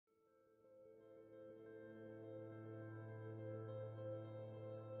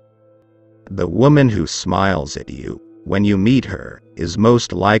The woman who smiles at you when you meet her is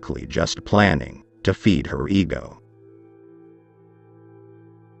most likely just planning to feed her ego.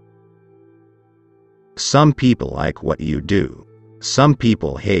 Some people like what you do. Some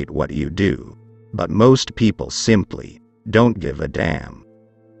people hate what you do. But most people simply don't give a damn.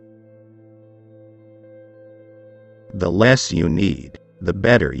 The less you need, the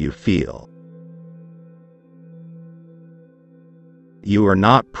better you feel. You are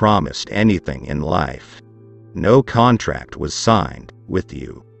not promised anything in life. No contract was signed with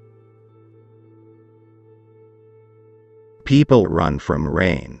you. People run from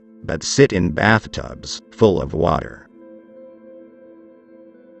rain, but sit in bathtubs full of water.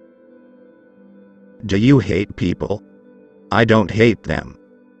 Do you hate people? I don't hate them.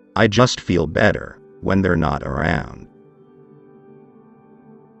 I just feel better when they're not around.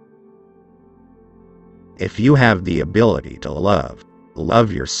 If you have the ability to love,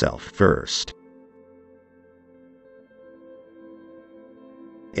 love yourself first.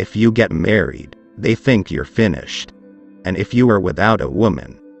 If you get married, they think you're finished. And if you are without a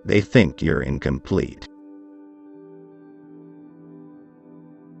woman, they think you're incomplete.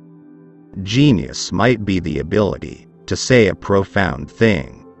 Genius might be the ability to say a profound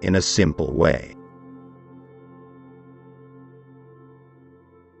thing in a simple way.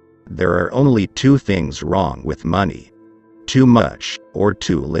 There are only two things wrong with money: too much or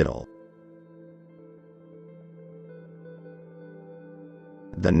too little.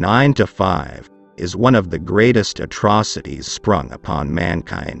 The 9-to-5 is one of the greatest atrocities sprung upon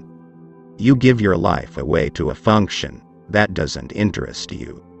mankind. You give your life away to a function that doesn't interest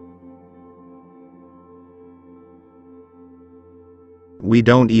you. We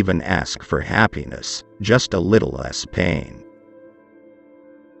don't even ask for happiness, just a little less pain.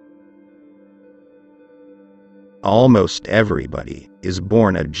 Almost everybody is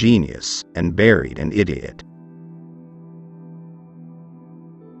born a genius and buried an idiot.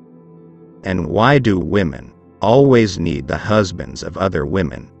 And why do women always need the husbands of other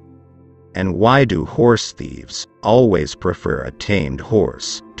women? And why do horse thieves always prefer a tamed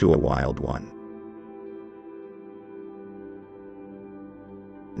horse to a wild one?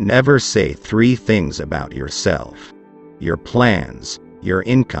 Never say 3 things about yourself: your plans, your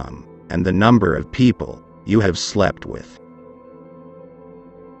income, and the number of people you have slept with.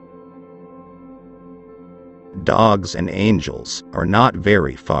 Dogs and angels are not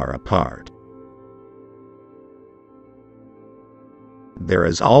very far apart. There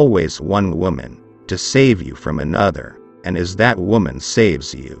is always one woman to save you from another, and as that woman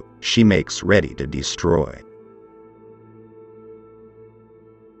saves you, she makes ready to destroy.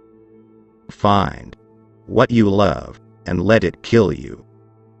 Find what you love and let it kill you.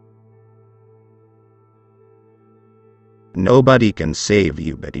 Nobody can save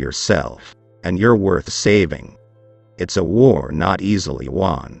you but yourself, and you're worth saving. It's a war not easily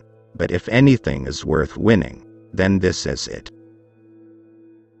won, but if anything is worth winning, then this is it.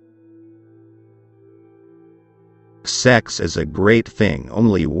 Sex is a great thing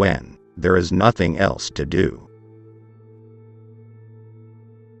only when there is nothing else to do.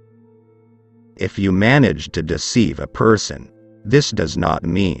 If you manage to deceive a person, this does not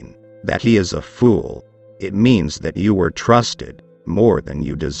mean that he is a fool. It means that you were trusted more than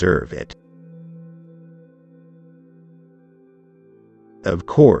you deserve it. Of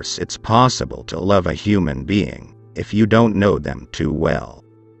course, it's possible to love a human being if you don't know them too well.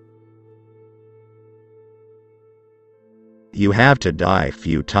 You have to die a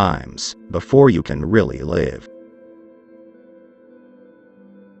few times before you can really live.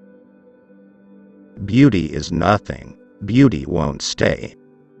 Beauty is nothing. Beauty won't stay.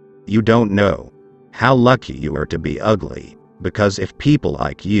 You don't know how lucky you are to be ugly, because if people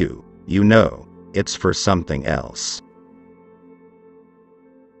like you, you know it's for something else.